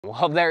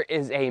Well, there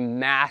is a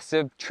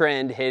massive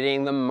trend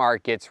hitting the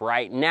markets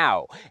right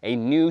now. A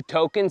new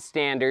token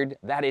standard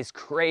that is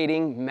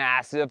creating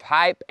massive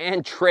hype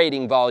and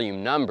trading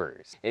volume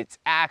numbers. It's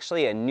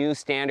actually a new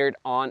standard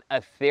on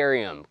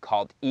Ethereum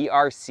called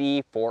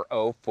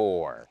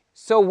ERC404.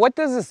 So what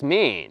does this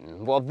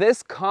mean? Well,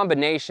 this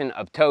combination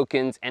of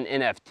tokens and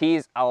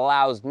NFTs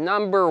allows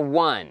number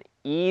one,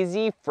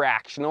 easy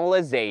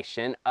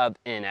fractionalization of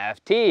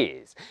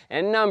NFTs,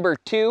 and number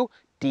two,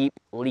 deep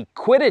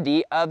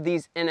liquidity of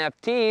these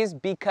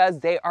NFTs because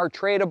they are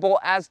tradable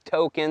as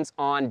tokens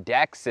on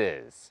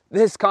DEXs.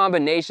 This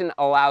combination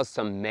allows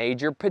some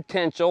major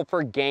potential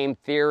for game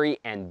theory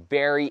and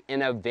very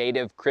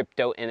innovative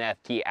crypto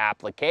NFT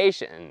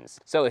applications.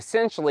 So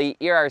essentially,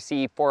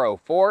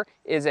 ERC404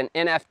 is an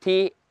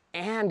NFT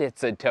and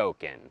it's a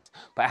token.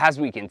 But as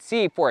we can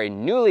see, for a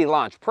newly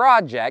launched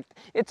project,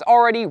 it's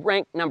already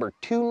ranked number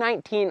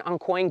 219 on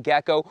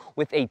CoinGecko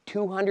with a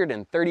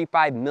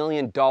 $235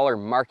 million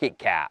market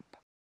cap.